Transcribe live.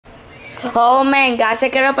Oh man, guys,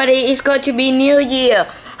 it's going to be New Year.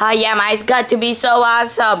 Oh yeah, man, it's got to be so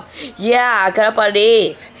awesome. Yeah, I can't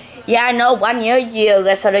believe. Yeah, I know what New Year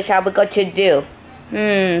resolution we're going to do.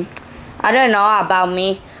 I don't know about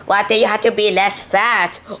me. Well, I think you have to be less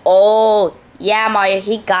fat. Oh, yeah, Mario,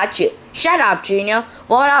 he got you. Shut up, Junior.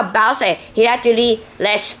 What about Bowser? He actually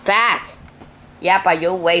less fat. Yeah, but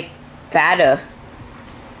you're way fatter.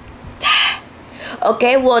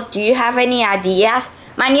 Okay, well, do you have any ideas?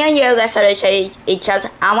 My New Year resolution is just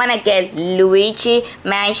I want to get Luigi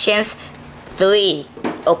Mansions 3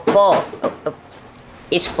 or 4.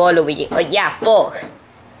 It's 4 Luigi. Oh yeah, 4.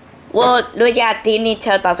 Well, Luigi I think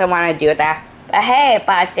Nintendo doesn't want to do that. But hey,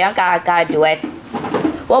 but I still gotta do it.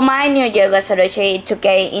 Well, my New Year resolution is to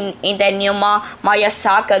get in the new Mario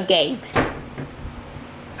Soccer game.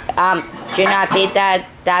 Junior, I think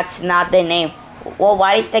that's not the name. Well,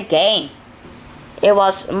 what is the game? It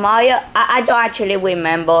was Mario. I don't actually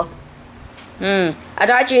remember. I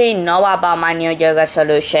don't actually know about my New Year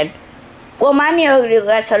resolution. Well, my New Year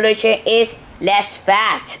resolution is less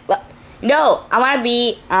fat. But no, I want to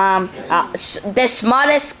be the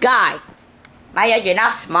smartest guy. Mario, you're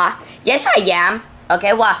not smart. Yes, I am.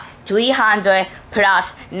 Okay, well, 300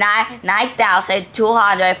 plus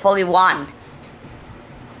 9,241.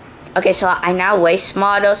 Okay, so I now way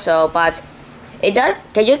smarter. So, but. It does.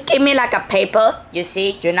 Can you give me like a paper? You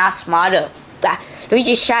see, you're not smarter.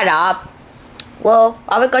 Luigi, shut up. Well,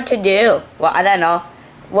 what are we going to do? Well, I don't know.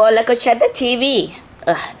 Well, let's go check the TV.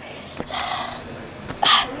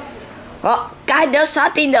 Oh, guys, there's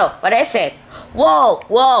something though. What is it? Whoa,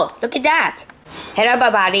 look at that. Hello,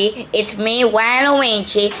 everybody. It's me,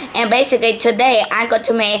 Waluigi, and basically today I'm going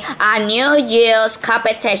to make a New Year's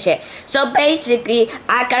competition. So basically,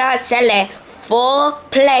 I gotta select 4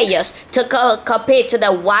 players to compete to the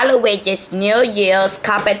Waluigi's New Year's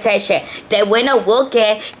competition. The winner will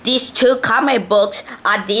get these 2 comic books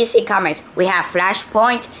are DC Comics. We have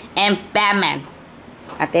Flashpoint and Batman.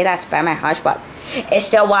 I think that's Batman Hush, but it's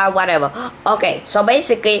still whatever. Okay, so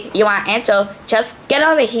basically, you want to enter, just get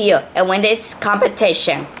over here and win this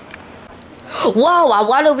competition. Whoa, a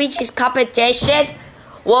Waluigi's competition?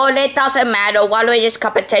 Well, it doesn't matter. Waluigi's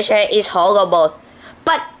competition is horrible.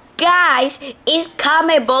 But guys, it's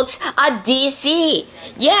comic books are DC.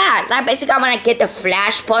 Yeah, like basically I'm gonna get the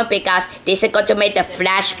Flashpoint because this is going to make the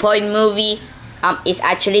Flashpoint movie. It's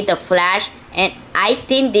actually the Flash, and I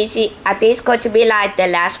think it's going to be like the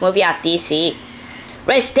last movie of DC.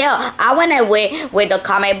 But still, I wanna win with the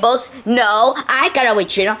comic books. No, I gotta win,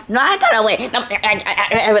 you know. No, I gotta win. No,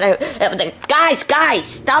 guys,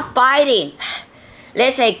 stop fighting.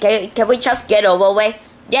 Listen, can we just get over with?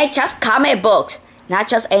 Yeah, just comic books. Not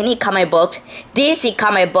just any comic books, DC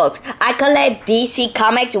comic books. I collect DC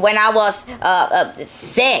comics when I was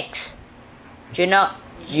 6. You know,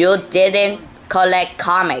 you didn't collect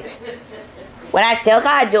comics. When I still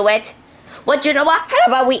gotta do it. Well, you know what? How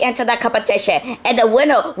about we enter the competition and the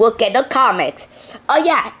winner will get the comics? Oh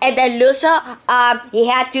yeah, and the loser, he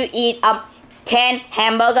had to eat 10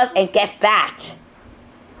 hamburgers and get fat.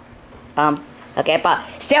 Okay, but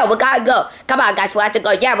still we gotta go. Come on, guys, we have to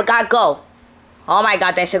go. Yeah, we gotta go. Oh my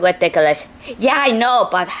god, that's ridiculous. Yeah, I know,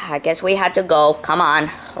 but I guess we had to go. Come on.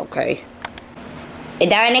 Okay. Is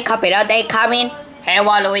there any computer day coming? Hey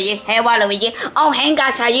Waluigi. Oh, hey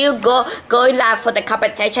guys, are you going live for the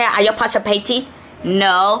competition? Are you participating?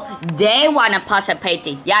 No, they wanna participate.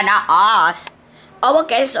 Yeah, not us. Oh,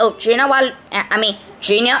 okay, so Junior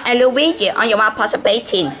and Luigi, are you want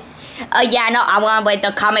participating? Yeah, no, I wanna read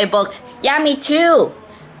the comic books. Yeah, me too.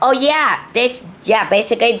 Oh yeah,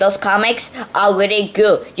 basically those comics are really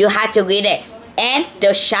good. You have to read it. And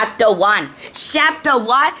the chapter 1. Chapter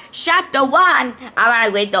 1? I wanna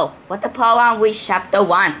read though. What the problem with chapter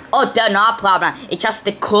 1? Oh, there's no problem. It's just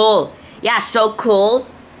the cool. Yeah, so cool.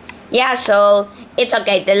 Yeah, so it's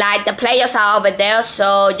okay. The players are over there,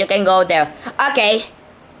 so you can go there. Okay.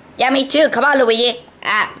 Yeah, me too. Come on, Luigi.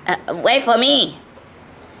 Wait for me.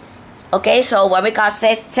 Okay, so when we got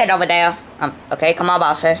set over there. Okay, come on,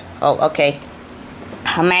 Bowser. Oh, okay.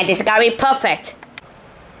 Oh man, this is gonna be perfect.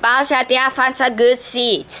 Bowser, I think I found some good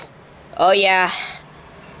seats. Oh yeah.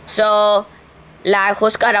 So, like,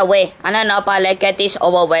 who's gonna win? I don't know, but let's get this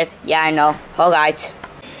over with. Yeah, I know. Alright.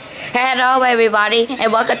 Hello everybody,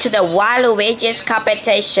 and welcome to the Waluigi's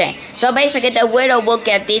competition. So basically, the winner will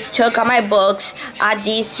get these 2 comic books at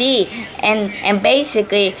DC. And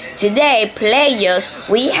basically, today, players,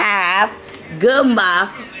 we have Goomba.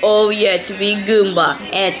 Oh yeah, to be Goomba.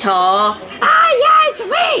 And Thor. Ah yeah, it's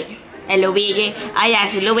me. And Luigi. Ah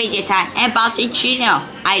yes, Luigi time. And Bowser Junior.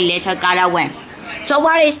 I later gotta win. So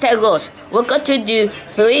what is the rules? We're going to do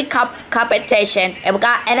 3 competition, and we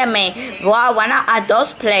got enemy one of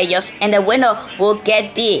those players, and the winner will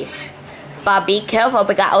get this. But be careful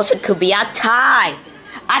because also could be a tie.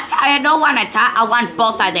 I don't want a tie. I want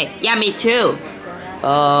both of them. Yeah, me too.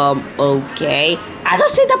 Okay. I don't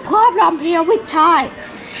see the problem here with tie.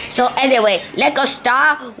 So anyway, let's go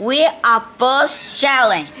start with our first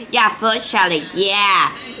challenge. Yeah, first challenge.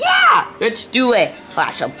 Yeah, let's do it.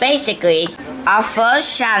 Alright, so basically, our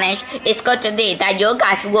first challenge is going to be that you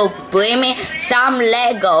guys will bring me some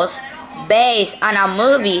Legos based on a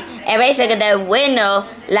movie, and basically the winner,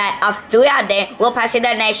 like of 3 of them, will pass in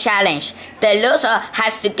the next challenge. The loser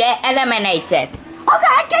has to get eliminated. Okay,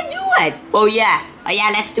 I can do it. Oh yeah,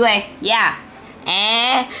 let's do it. Yeah,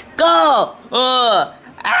 and go.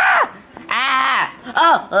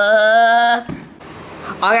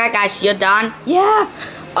 Alright guys, you done? Yeah.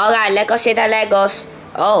 Alright, let's go see the Legos.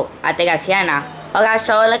 Oh, I think I see it now. Alright,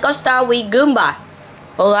 so let's go start with Goomba.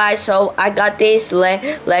 Alright, so I got this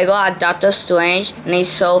Lego of Doctor Strange, and it's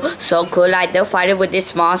so cool. Like they're fighting with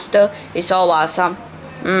this monster. It's so awesome.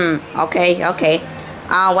 Okay.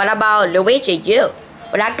 What about Luigi? You?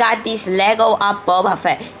 But I got this Lego of Boba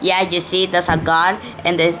Fett. Yeah, you see, there's a gun,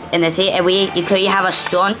 and we have a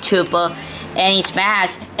stormtrooper, and his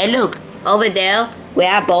mask. And look, over there, we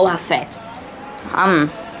have Boba Fett.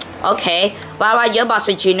 Okay. What about you,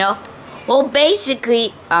 Bowser Junior? Well,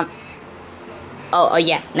 basically, Oh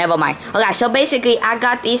yeah, never mind. Okay, so basically, I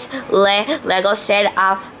got this Lego set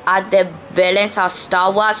of the villains of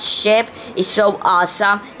Star Wars ship. It's so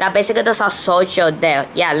awesome. That basically there's a soldier there.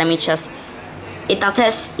 Yeah, let me just. It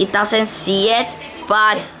doesn't see it,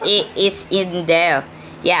 but it is in there.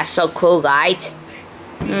 Yeah, so cool, right?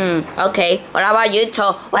 Okay. What about you,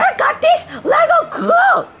 Toe? Well, I got this Lego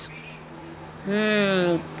Groot.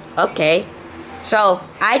 Okay. So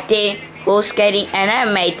I think who's getting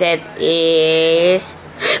animated is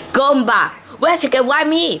Goomba. Wait a second, why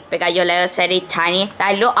me? Because your Lego set is tiny.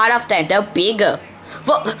 I look all of them, they're bigger.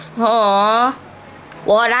 Well,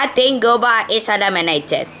 I think Goomba is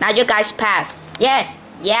eliminated. Now you guys pass. Yes.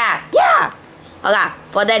 Yeah. Okay,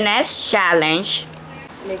 for the next challenge,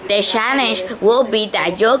 the challenge will be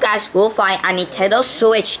that you guys will find a Nintendo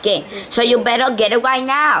Switch game. So you better get it right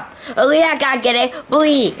now. Okay, I gotta get it.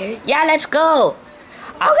 Boy. Yeah, let's go.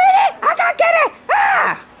 I'll get it. I gotta get it.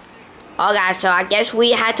 Okay, so I guess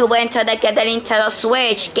we had to wait until they get the Nintendo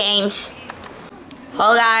Switch games.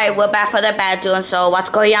 Alright, we're back for the bathroom. So what's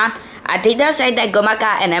going on? I think they say that Goomba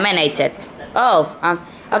got eliminated.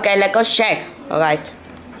 Okay, let's go check. Alright,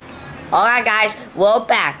 guys, we're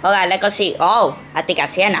back. Alright, let's go see. Oh, I think I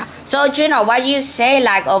see it now. So, Juno, what you say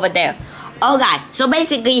like over there? Alright, so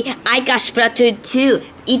basically, I got Splatoon 2.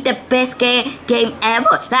 It's the best game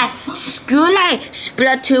ever. Like, screw like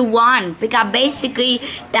Splatoon 1. Because basically,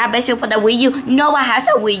 that basically for the Wii U. No one has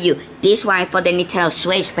a Wii U. This one is for the Nintendo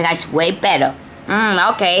Switch because it's way better.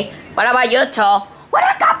 Okay. What about you, Toe? Well,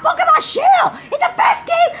 I got Pokemon Shield. It's the best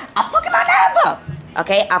game of Pokemon ever.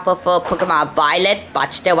 Okay, I prefer Pokemon Violet,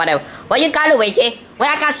 but still whatever. What you got, Luigi? Well,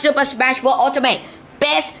 I got Super Smash Bros. Ultimate.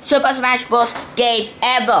 Best Super Smash Bros. Game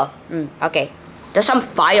ever. Okay. There's some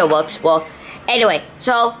fireworks. Well, anyway,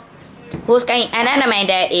 so who's getting an anime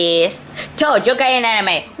there is Toad, you're getting an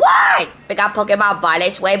anime. Why? Because Pokemon Violet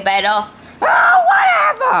is way better.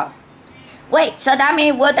 Oh, whatever. Wait, so that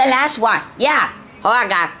means we're the last one. Yeah. Alright,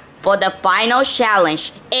 guys. For the final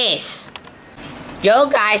challenge is you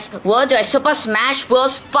guys will do a Super Smash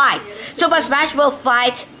Bros. Fight. Super Smash Bros.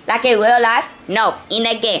 Fight like in real life? No, in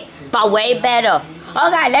the game. But way better.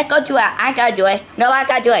 Okay, let's go do it. I gotta do it. No, I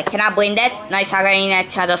gotta do it. Can I bring that? Nice, I gotta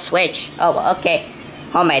to the Switch. Oh, okay.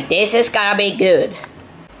 Oh man, this is gonna be good.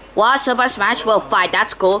 Well, Super Smash Bros. Fight,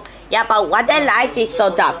 that's cool. Yeah, but what the light is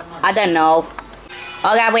so dark? I don't know.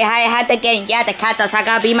 Okay, we had the game. Yeah, the characters. I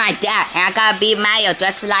gotta be my dad. And I gotta be Mario,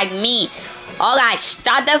 just like me. Alright,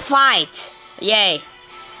 start the fight. Yay.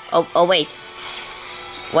 Oh wait.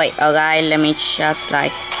 Alright, let me just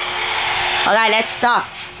like. Alright, let's start.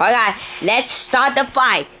 Alright, let's start the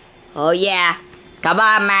fight. Oh yeah. Come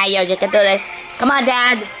on, Mario, you can do this. Come on,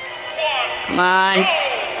 Dad. Come on.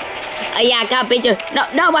 Oh yeah, I got beat you.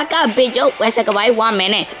 No, I got beat you. Wait a second, wait 1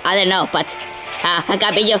 minute. I don't know, but I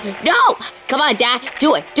got beat you. No! Come on, Dad.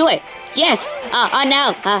 Do it. Yes. Oh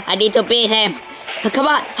no. I need to beat him. Come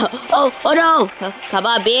on. Oh no. Come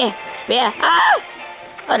on, beer.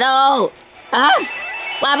 Oh no.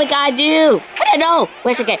 What we gotta do? I don't know.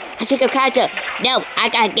 Wait a second. I see the character. No, I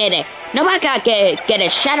gotta get it. No, I gotta get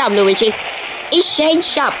it. Shut up, Luigi. It's Shane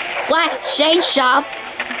Shop. What? Shane Shop?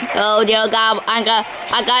 Oh dear God, I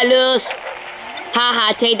gotta lose.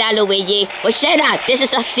 Haha, take that, Luigi. Well, shut up. This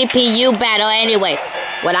is a CPU battle anyway.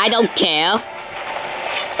 Well, I don't care.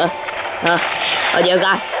 Oh dear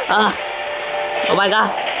God. Oh my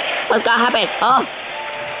God. What God happened? Oh,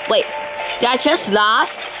 wait. Did I just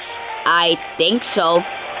lost? I think so.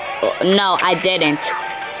 Oh, no, I didn't.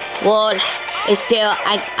 Well, it's still,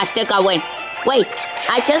 I still got win. Wait,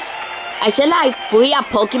 I just like free a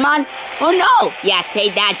Pokemon? Oh no! Yeah,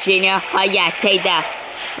 take that, Junior. Oh yeah, take that.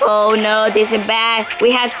 Oh no, this is bad.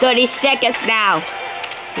 We have 30 seconds now.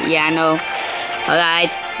 Yeah, I know.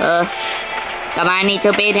 Alright. Come on, I need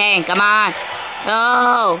to beat him. Come on.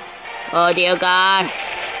 Oh. Oh dear God.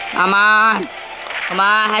 Come on. Come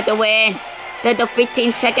on, I have to win. The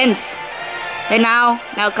 15 seconds. And now,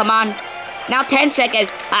 come on. Now 10 seconds.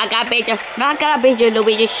 I got beat you. No, I gotta beat you,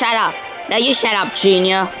 Luigi. Shut up. Now you shut up,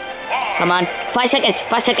 Junior. Come on. 5 seconds.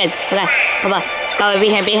 5 seconds. Okay. Come on. Go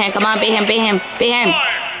beat him. Come on, beat him.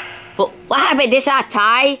 What happened? This is a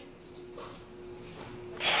tie?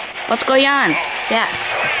 What's going on? Yeah.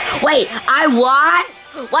 Wait, I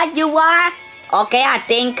won? What, you won? Okay, I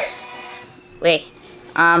think. Wait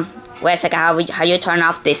a second. How you turn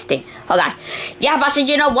off this thing? Okay. Yeah, Bowser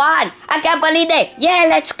Junior won. I can't believe it. Yeah,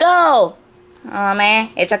 let's go. Oh man,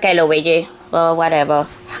 it's okay, Luigi. Well, whatever.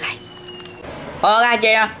 Okay. Alright,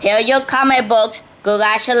 Junior. Here are your comic books.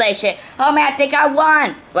 Congratulations. Oh man, I think I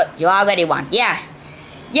won. But you already won. Yeah.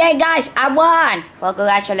 Yeah, guys, I won. Well,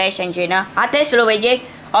 congratulations, Junior. Thanks, Luigi.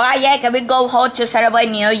 Alright, yeah, can we go home to celebrate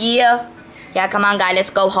New Year? Yeah, come on, guys, let's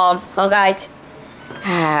go home. Alright.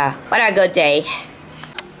 What a good day.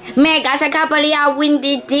 Man, guys, I can't believe I win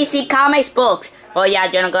the DC Comics books. Oh, yeah,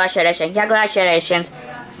 Junior, congratulations. Yeah, congratulations.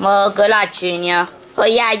 Well, good luck, Junior. Oh,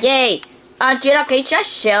 yeah, yay. Junior, can you just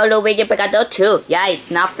show Luigi Picado too? Yeah, it's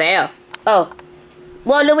not fair. Oh.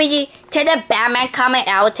 Well, Luigi, take the Batman comic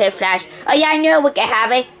out to Flash. Oh, yeah, I knew we could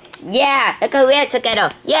have it. Yeah, let's go here together.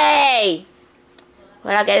 Yay!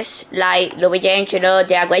 Well, I guess, like, Luigi and Junior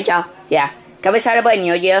did a great job. Yeah. Can we celebrate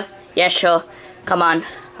New Year? Yeah, sure. Come on.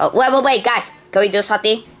 Oh, wait, guys. Can we do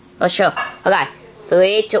something? Oh, sure. Okay.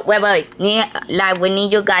 3, 2, wait. We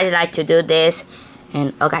need you guys, like, to do this.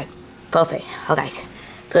 And, okay. Perfect. Okay.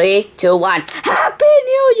 3, 2, 1. Happy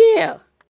New Year!